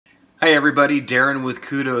Hey everybody, Darren with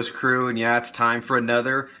Kudos Crew, and yeah, it's time for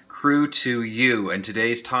another Crew to You. And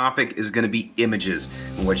today's topic is going to be images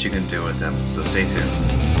and what you can do with them. So stay tuned.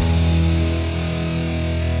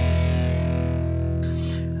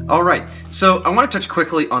 Alright, so I want to touch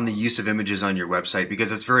quickly on the use of images on your website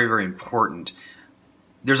because it's very, very important.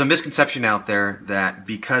 There's a misconception out there that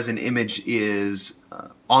because an image is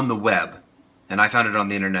on the web, and I found it on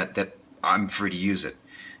the internet, that I'm free to use it.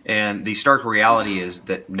 And the stark reality is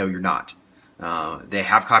that no, you're not. They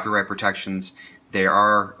have copyright protections. There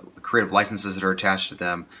are creative licenses that are attached to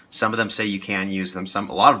them. Some of them say you can use them.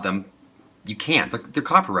 A lot of them you can't. They're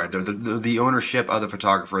copyrighted. They're the ownership of the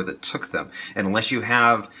photographer that took them. And unless you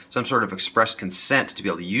have some sort of express consent to be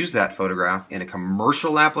able to use that photograph in a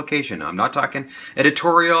commercial application, I'm not talking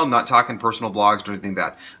editorial, I'm not talking personal blogs or anything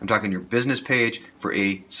like that. I'm talking your business page for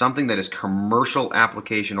something that is commercial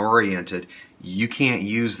application oriented. You can't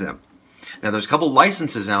use them. Now there's a couple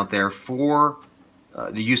licenses out there for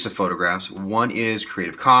the use of photographs. One is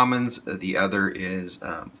Creative Commons, the other is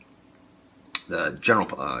the general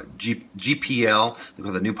GPL, they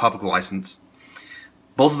call it the New Public License.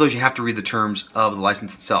 Both of those you have to read the terms of the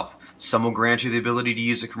license itself. Some will grant you the ability to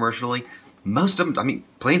use it commercially. Most of them, I mean,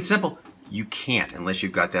 plain simple, you can't unless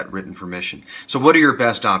you've got that written permission. So what are your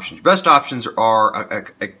best options? Best options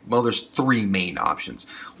are, well, there's three main options.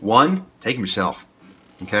 One, take them yourself.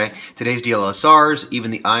 Okay, today's DSLRs,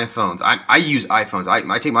 even the iPhones. I use iPhones.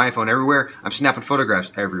 I take my iPhone everywhere. I'm snapping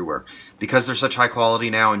photographs everywhere because they're such high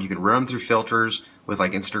quality now, and you can run them through filters with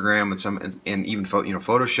like Instagram and even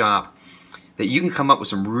Photoshop, that you can come up with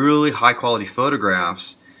some really high quality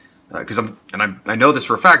photographs. Because I know this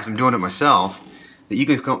for a fact because I'm doing it myself. That you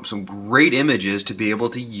can come up with some great images to be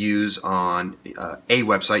able to use on a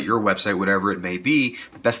website, your website, whatever it may be.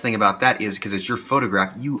 The best thing about that is because it's your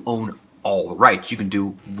photograph, you own all the rights. You can do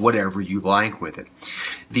whatever you like with it.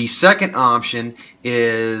 The second option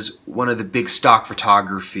is one of the big stock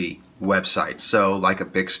photography websites. So like a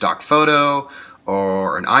big stock photo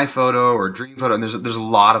or an iPhoto or a dream photo, and there's a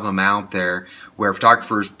lot of them out there where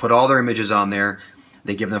photographers put all their images on there.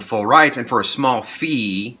 They give them full rights, and for a small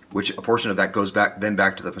fee, which a portion of that goes back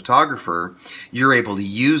to the photographer, you're able to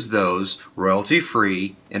use those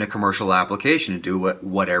royalty-free in a commercial application and do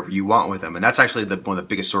whatever you want with them. And that's actually one of the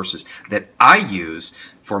biggest sources that I use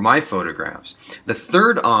for my photographs. The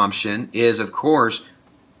third option is, of course,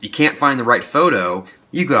 you can't find the right photo,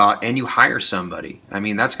 you go out and you hire somebody. I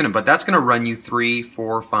mean, that's gonna run you $300,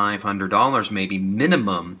 $400, $500 maybe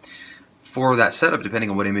minimum for that setup, depending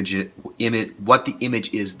on what the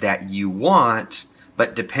image is that you want.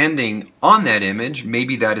 But depending on that image,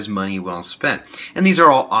 maybe that is money well spent. And these are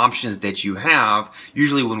all options that you have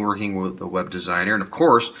usually when working with a web designer. And of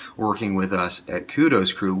course, working with us at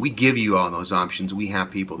Kudos Crew, we give you all those options. We have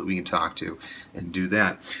people that we can talk to and do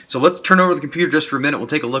that. So let's turn over the computer just for a minute. We'll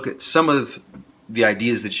take a look at some of the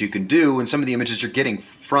ideas that you can do and some of the images you're getting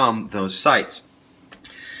from those sites.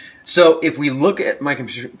 So if we look at my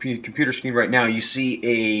computer screen right now, you see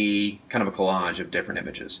a kind of a collage of different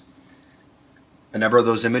images. A number of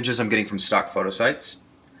those images I'm getting from stock photo sites.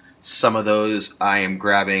 Some of those I am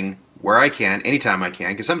grabbing where I can, anytime I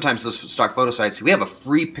can, because sometimes those stock photo sites, we have a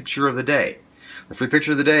free picture of the day. The free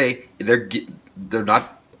picture of the day, they're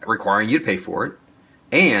not requiring you to pay for it,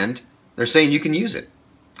 and they're saying you can use it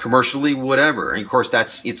commercially, whatever. And of course,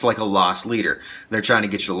 it's like a lost leader. They're trying to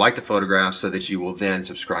get you to like the photograph so that you will then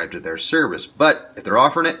subscribe to their service. But if they're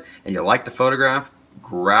offering it and you like the photograph,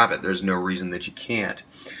 grab it. There's no reason that you can't.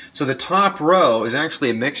 So the top row is actually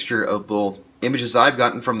a mixture of both images I've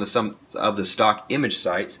gotten from some of the stock image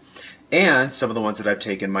sites and some of the ones that I've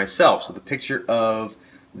taken myself. So the picture of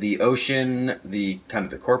the ocean, the kind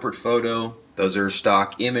of the corporate photo, those are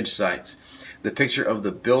stock image sites. The picture of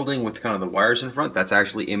the building with kind of the wires in front, that's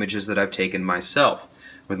actually images that I've taken myself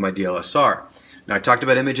with my DSLR. Now I talked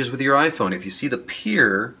about images with your iPhone. If you see the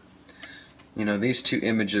pier, you know, these two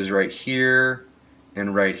images right here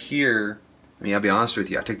and right here, I mean, I'll be honest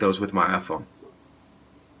with you, I take those with my iPhone.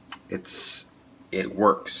 It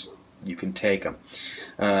works. You can take them.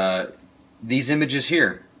 These images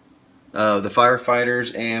here, the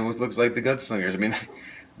firefighters and what looks like the gunslingers. I mean,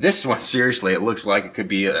 this one, seriously, it looks like it could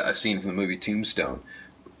be a scene from the movie Tombstone.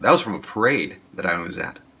 That was from a parade that I was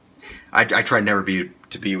at. I try never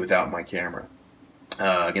to be without my camera.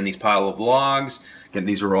 Again, these pile of logs, again,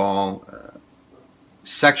 these are all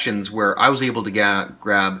sections where I was able to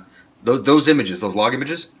grab those images, those log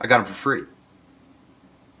images. I got them for free.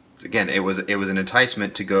 Again, it was an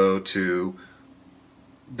enticement to go to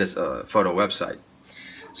this photo website.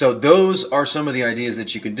 So those are some of the ideas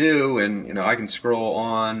that you can do, and you know, I can scroll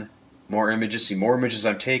on more images, see more images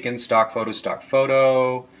I've taken, stock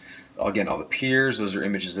photo, again, all the peers, those are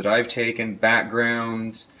images that I've taken,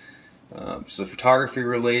 backgrounds, so photography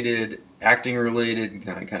related, acting related,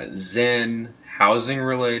 kind of Zen, housing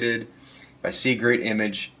related. If I see a great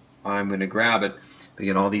image, I'm going to grab it. But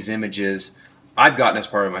again, all these images I've gotten as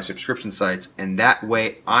part of my subscription sites, and that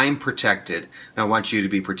way I'm protected, and I want you to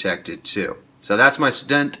be protected too. So that's my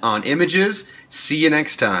stint on images. See you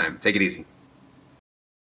next time. Take it easy.